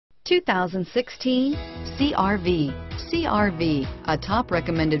2016 CR-V. CR-V, a top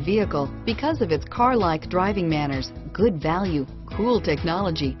recommended vehicle because of its car-like driving manners, good value, cool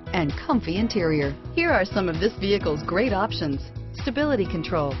technology, and comfy interior. Here are some of this vehicle's great options: stability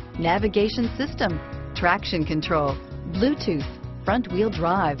control, navigation system, traction control, Bluetooth, front wheel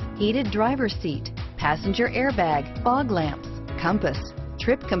drive, heated driver's seat, passenger airbag, fog lamps, compass,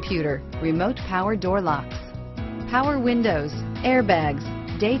 trip computer, remote power door locks, power windows, airbags,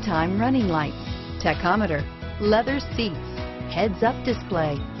 daytime running lights, tachometer, leather seats, heads-up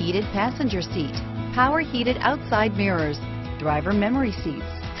display, heated passenger seat, power heated outside mirrors, driver memory seats.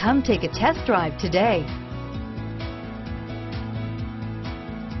 Come take a test drive today.